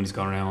Shea Mooney's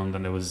going around,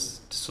 and there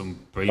was some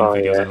brilliant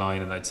videos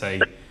online, and I'd say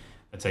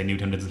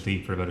Newtown didn't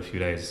sleep for about a few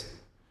days.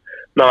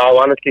 No,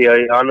 honestly,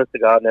 honest to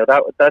God, now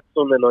that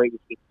Sunday night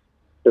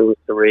was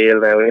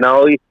surreal. Now, you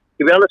know, to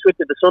be honest with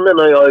you, the Sunday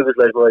night I was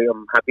like, right,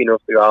 I'm happy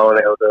enough to go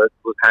now. There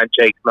was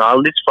handshakes and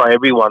all this for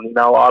everyone. You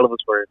know, all of us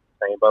were in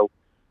the same boat.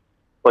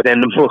 But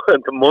then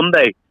the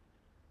Monday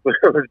was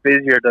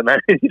busier than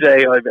any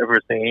day I've ever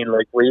seen.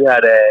 Like we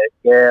had I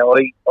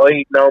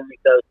know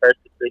myself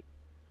personally.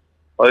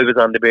 I was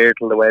on the beer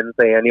till the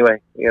Wednesday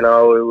anyway. You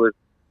know, it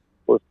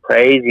was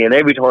crazy, and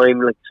every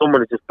time like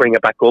someone would just bring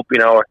it back up, you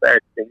know, or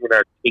start singing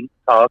or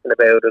talking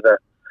about it.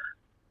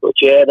 But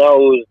yeah, that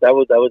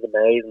was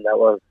amazing. It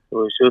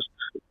was just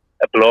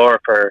a blur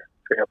for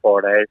 3 or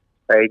 4 days.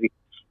 Crazy.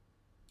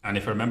 And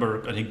if I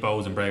remember, I think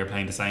Bowes and Bray are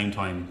playing the same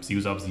time. So he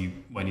was obviously,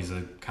 when he's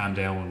calmed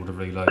down, would have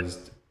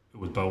realised it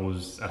was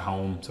Bowes at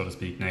home, so to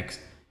speak, next.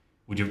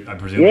 Would you? I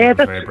presume. Yeah,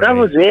 that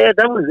was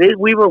it.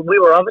 We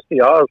were obviously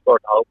all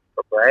sort of hoping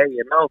for Bray,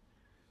 you know.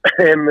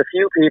 A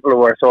few people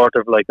were sort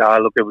of like, oh,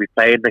 look, we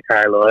played in the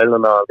Carlisle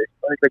and all this.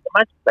 I was like,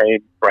 imagine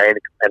playing Bray in a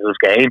competitive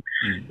game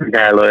in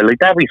Carlisle. Like,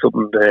 that'd be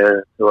something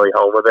to write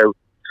home about.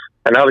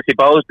 And obviously,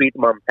 Bowes beat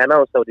them on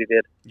penalty, so they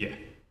did. Yeah.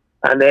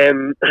 And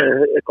then,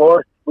 of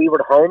course, we were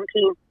the home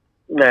team.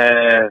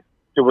 There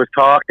was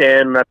talk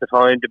then at the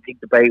time, the big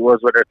debate was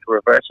whether to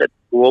reverse it,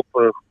 go up,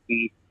 or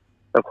we,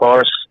 of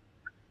course,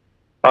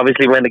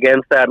 obviously went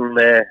against that, and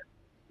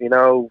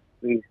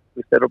we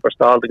set up our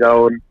stall to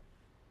go and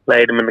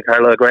play them in the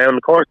Carlisle ground.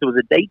 Of course, there was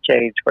a date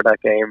change for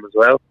that game as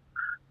well.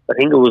 I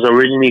think it was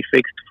originally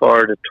fixed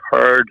for the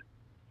 3rd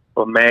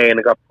of May, and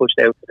it got pushed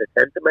out to the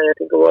 10th of May, I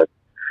think it was.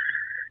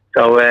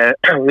 So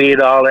we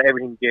had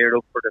everything geared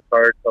up for the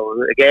 3rd.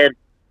 So again,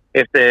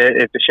 if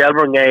the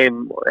Shelbourne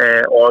game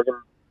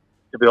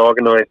to be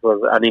organised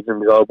was anything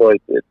to go by,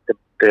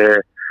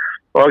 the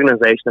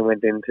organisation that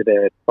went into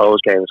the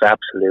Bows game was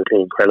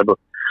absolutely incredible.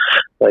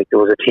 Like, there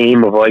was a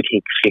team of, I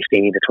think,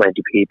 15 to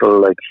 20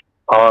 people, like,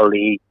 all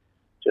league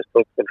just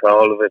took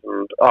control of it,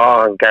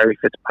 and Gary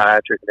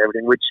Fitzpatrick and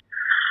everything, which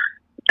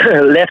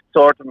left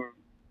sort of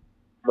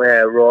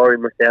Rory,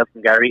 myself,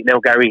 and Gary. Now,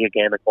 Gary,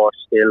 again, of course,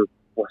 still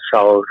was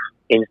so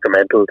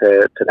instrumental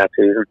to that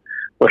season.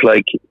 But,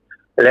 like,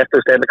 it left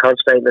us then to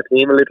concentrate on the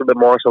team a little bit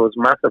more, so it was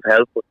massive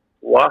help with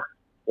what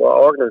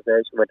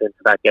organisation went into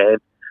that game.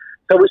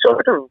 So we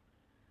sort of,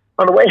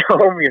 on the way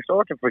home, you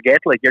sort of forget,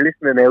 like, you're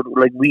listening out,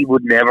 like, we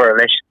would never,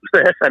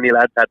 unless any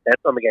lads had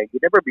bets on the game,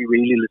 you'd never be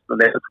really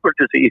listening out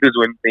to see who's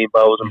winning between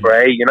Bows and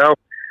Bray, you know.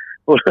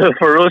 But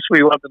for us,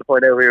 we wanted to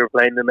point out we were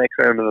playing the next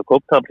round of the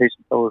cup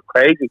competition, so it was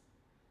crazy.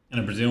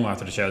 And I presume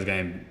after the Shells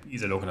game,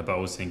 he's looking at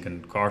Bows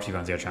thinking, Corty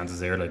fancy our chances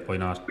there, like, why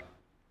not?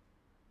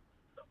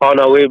 Oh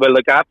no,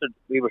 after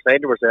we were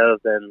saying to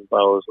ourselves, then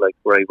Bows, like,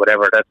 right,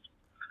 whatever about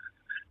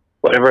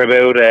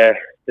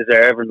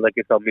deserving, like,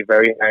 it's going to be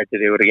very hard to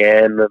do it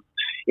again, and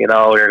you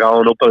know, you're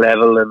going up a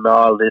level and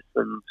all this,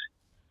 and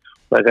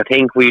like, I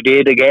think we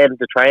did again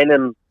the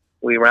training.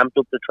 We ramped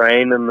up the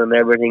training and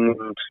everything,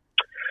 and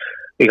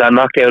we got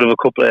knocked out of a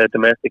couple of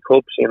domestic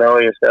cups, you know,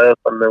 yourself,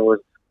 and there was,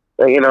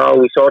 you know,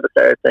 we sort of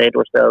started saying to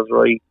ourselves,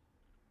 right,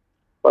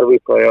 what are we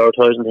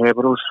prioritising here?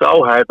 But it was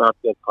so hard not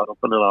to get caught up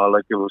in it all.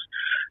 Like, it was,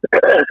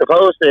 I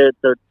suppose,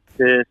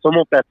 to sum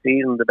up that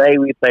season, the day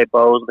we played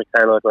Bows in the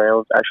Carlisle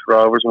grounds, Ashford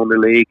Rovers won the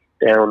league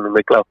down in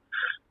Wicklow,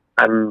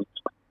 and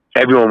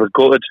everyone was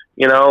gutted,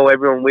 you know,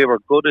 we were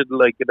gutted,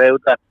 like,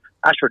 about that.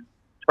 Ashford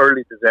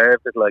thoroughly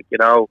deserved it, like, you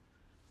know,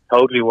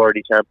 totally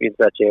worthy champions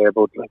that year,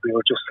 but, like, we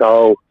were just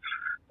so,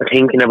 I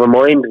think, never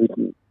mind,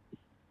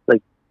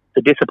 like,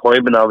 the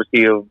disappointment,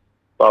 obviously, of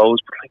Bows,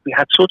 but, like, we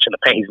had such an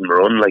amazing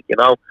run, like, you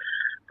know,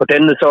 but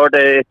then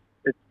it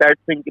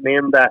starts sinking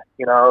in that,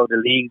 you know, the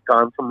league's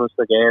gone from us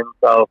again,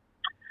 so,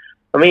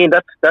 I mean,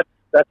 that's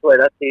why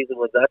that season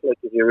was that, like,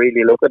 if you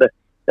really look at it.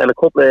 Then a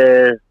couple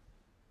of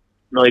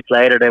nights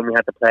later, then we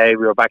had to play.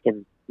 We were back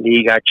in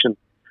league action,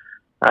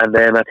 and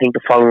then I think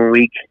the following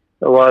week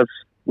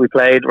we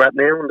played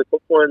Rathnew in the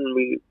cup one.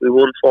 We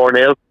won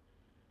 4-0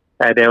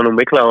 down in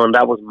Wicklow, and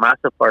that was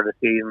massive for the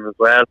season as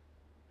well.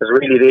 It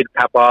really did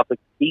cap off to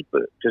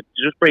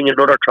just bring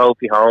another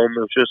trophy home. It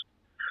was just,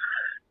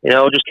 you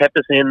know, just kept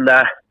us in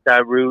the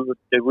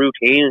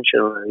routine,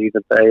 shall you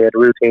can say, the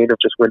routine of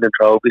just winning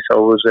trophies.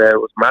 So it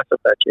was massive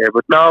that year.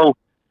 But no,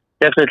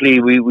 definitely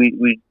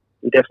we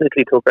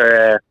definitely took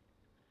our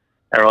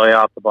eye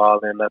off the ball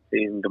in that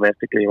season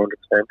domestically, 100%.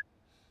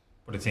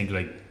 But I think,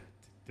 like,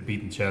 the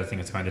beating Chelsea thing,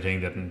 it's the kind of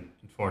thing that in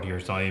 40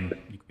 years' time,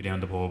 you could be down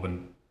the pub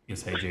and you'll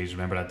say, geez,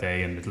 remember that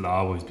day, and it'll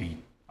always be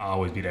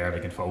there,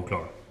 like, in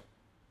folklore.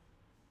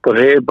 But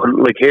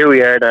here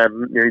we are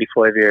then, nearly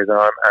 5 years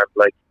on, and,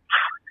 like,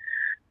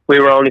 we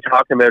were only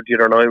talking about the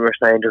other night, we were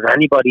saying, does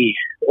anybody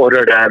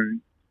other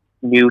than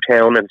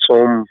Newtown and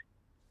some,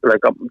 like,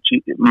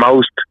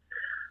 most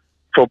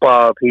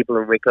football people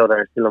in Wicklow that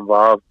are still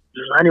involved,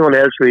 does anyone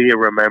else really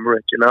remember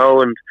it, you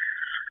know? And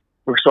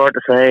we're sort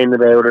of saying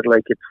about it,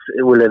 like,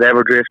 will it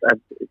ever drift? And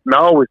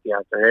no is the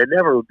answer. It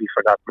never will be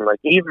forgotten. Like,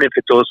 even if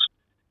it's us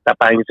that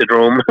bangs the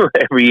drum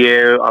every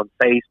year on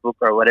Facebook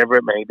or whatever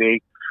it may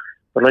be.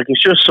 But, like,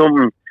 it's just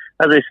something,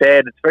 as I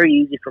said, it's very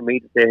easy for me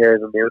to sit here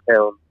as a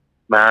Newtown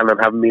man and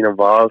haven't been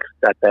involved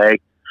that day.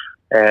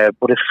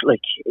 But if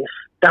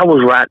that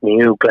was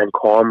Rathnew,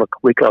 Glencormack,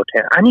 Wicklow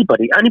Town,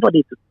 anybody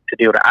to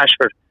do the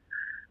Ashford,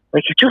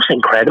 like, it's just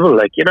incredible.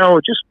 Like, you know,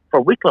 just for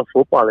Wicklow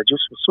football, it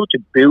just was such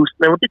a boost.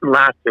 Now, it didn't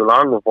last too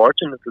long,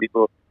 unfortunately,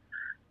 but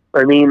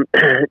I mean,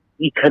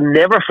 you can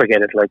never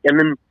forget it. Like, and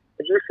then,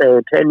 as you say,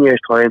 in 10 years'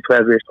 time,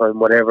 12 years' time,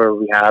 whatever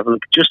we have,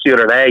 like, just the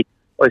other day,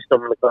 I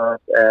stumbled across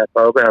a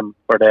programme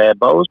for the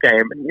Bows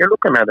game, and you're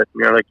looking at it,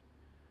 and you're like,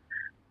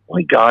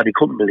 my God, you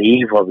couldn't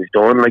believe what we've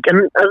done. Like, and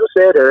as I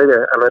said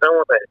earlier, and I don't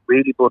want to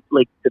really, but,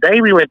 like, the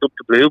day we went up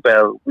to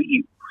Bluebell,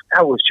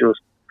 that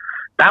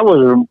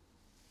was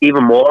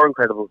even more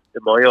incredible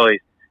in my eyes.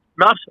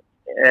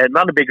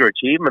 Not a bigger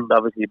achievement,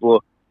 obviously,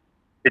 but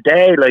the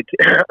day, like,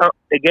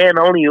 again,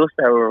 only us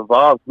that were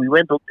involved. We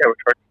went up there with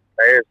 30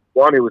 players.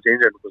 One who was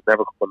injured was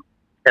never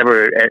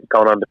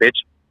gone on the pitch,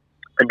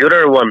 and the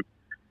other one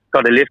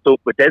got a lift up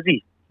with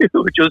Desi,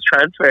 who just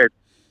transferred.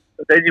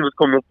 So Desi was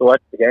coming up to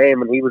watch the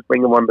game, and he was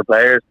bringing one of the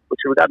players, which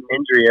we got an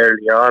injury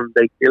early on.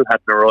 They still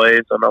hadn't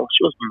arrived, and it was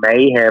just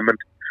mayhem. And,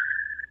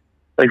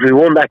 like, we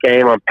won that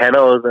game on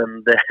penalties,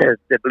 and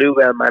the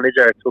Bluebell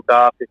manager took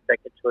off his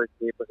second choice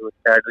keeper who had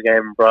started the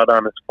game and brought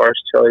on his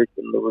first choice,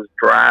 and there was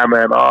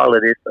drama and all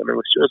of this, and it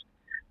was just,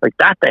 like,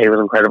 that day was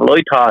incredible.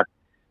 I thought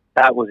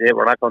that was it.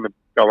 We're not going to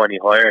go any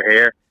higher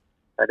here.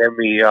 And then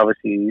we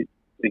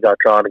got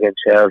drawn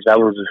against Shells. That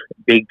was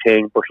a big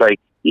thing. But like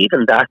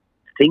even that,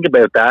 think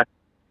about that.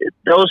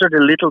 Those are the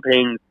little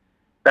things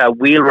that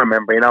we'll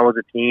remember, as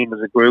a team, as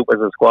a group, as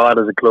a squad,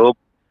 as a club.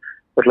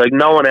 But like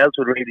no one else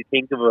would really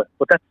think of it.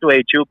 But that's the way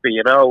it should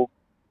be,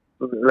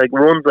 Like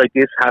runs like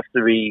this has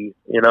to be,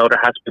 there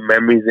has to be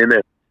memories in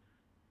it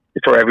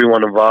for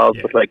everyone involved.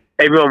 Yeah. But like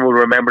everyone will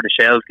remember the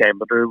Shells game,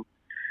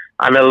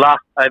 and a lot.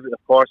 Of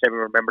course,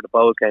 everyone remember the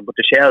Bowls game, but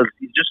the Shells,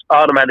 you just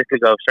automatically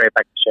go straight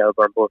back to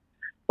Shelbourne. But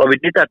what we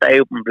did that day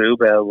up in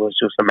Bluebell was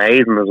just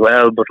amazing as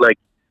well. But like,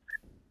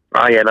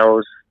 it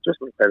was just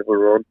an incredible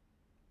run.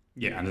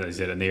 Yeah, and as I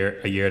said,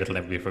 a year that'll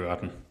never be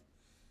forgotten.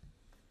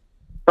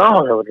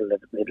 Oh, no,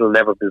 it'll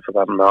never be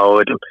forgotten. No,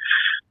 it'll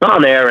not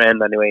on our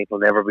end anyway. It'll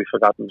never be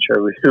forgotten.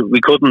 Sure, we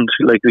couldn't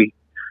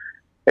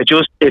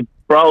it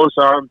brought us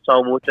on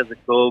so much as a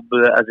club,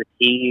 as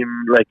a team,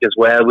 like as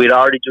well. We'd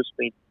already just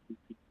been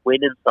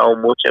winning so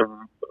much, and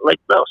when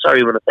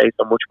I say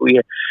so much,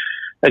 we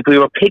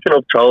were picking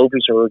up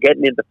trophies, or we were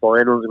getting into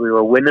finals, we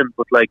were winning,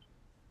 but like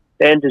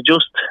then to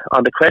just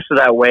on the crest of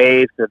that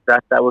wave,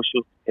 that was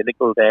just the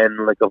pinnacle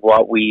then, like of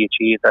what we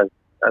achieved as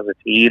a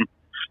team.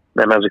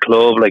 And as a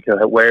club, like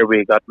where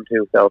we gotten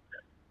to, so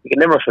you can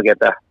never forget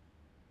that.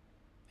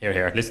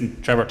 Here.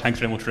 Listen, Trevor, thanks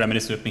very much for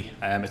reminiscing with me.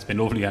 It's been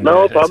lovely, and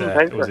no problem.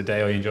 It was a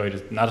day I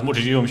enjoyed, not as much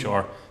as you, I'm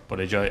sure,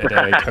 but a day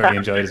I thoroughly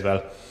enjoyed as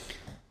well.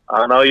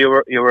 I know you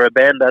were a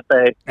band that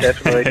day,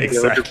 definitely.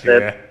 Exactly.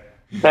 Yeah.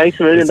 Thanks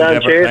a million,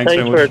 Dan.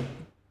 Cheers.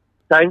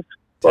 Thanks.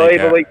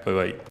 Bye.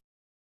 Bye.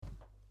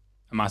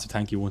 A massive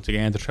thank you once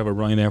again to Trevor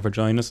O'Brien there for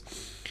joining us.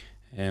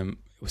 It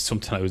was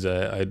something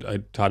I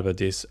thought about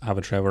this,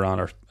 having Trevor on,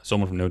 or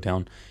someone from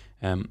Newtown.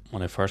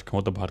 When I first came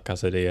out the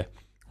podcast idea,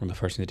 one of the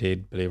first things I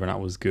did, believe it or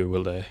not, was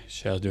Google the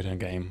Shells Newtown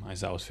game. I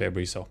saw it was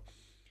February, so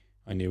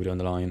I knew down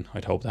the line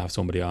I'd hope to have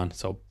somebody on.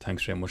 So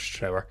thanks very much,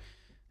 Trevor.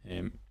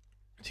 I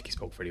think he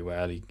spoke very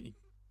well. He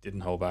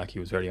didn't hold back. He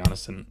was very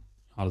honest in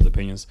all his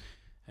opinions.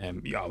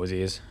 He always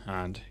is.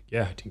 And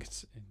yeah, I think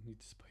it's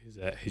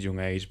his young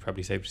age,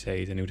 probably safe to say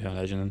he's a Newtown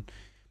legend, and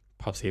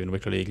possibly even a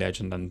Wicklow League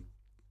legend, and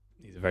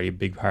he's a very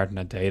big part in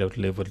that day to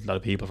live with a lot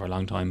of people for a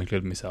long time,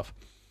 including myself.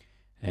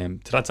 So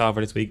that's all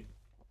for this week.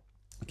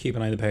 Keep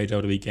an eye on the page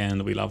over the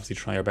weekend. We'll obviously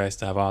try our best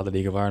to have all the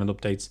League of Ireland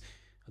updates.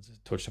 As I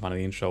touched upon in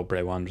the intro,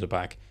 Bray Wanderers are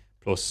back.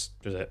 Plus,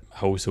 there's a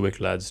host of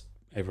Wicklow lads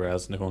everywhere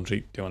else in the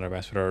country doing their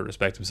best for their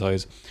respective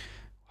sides.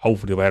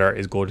 Hopefully the weather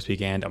is good this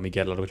weekend and we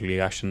get a lot of Wicklow League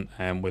action,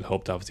 and we'll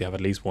hope to obviously have at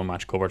least one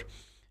match covered,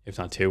 if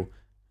not two,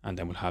 and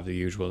then we'll have the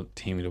usual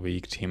team of the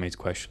week, teammates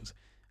questions,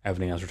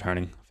 everything else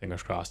returning,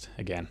 fingers crossed,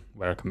 again,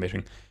 weather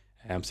committing.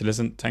 So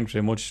listen, thanks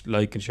very much.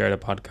 Like and share the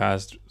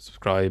podcast,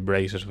 subscribe,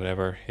 rate it,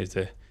 whatever is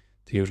the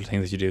usual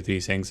things that you do with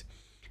these things.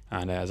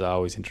 And as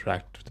always,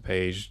 interact with the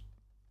page,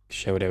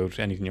 shout out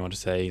anything you want to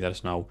say, let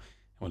us know, and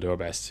we'll do our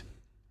best.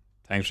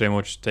 Thanks very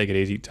much. Take it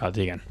easy. Talk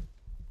to you again.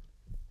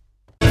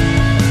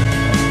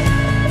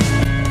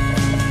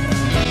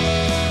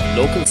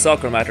 Local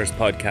Soccer Matters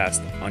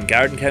podcast on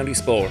Garden County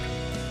Sport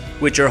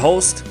with your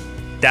host,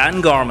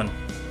 Dan Gorman.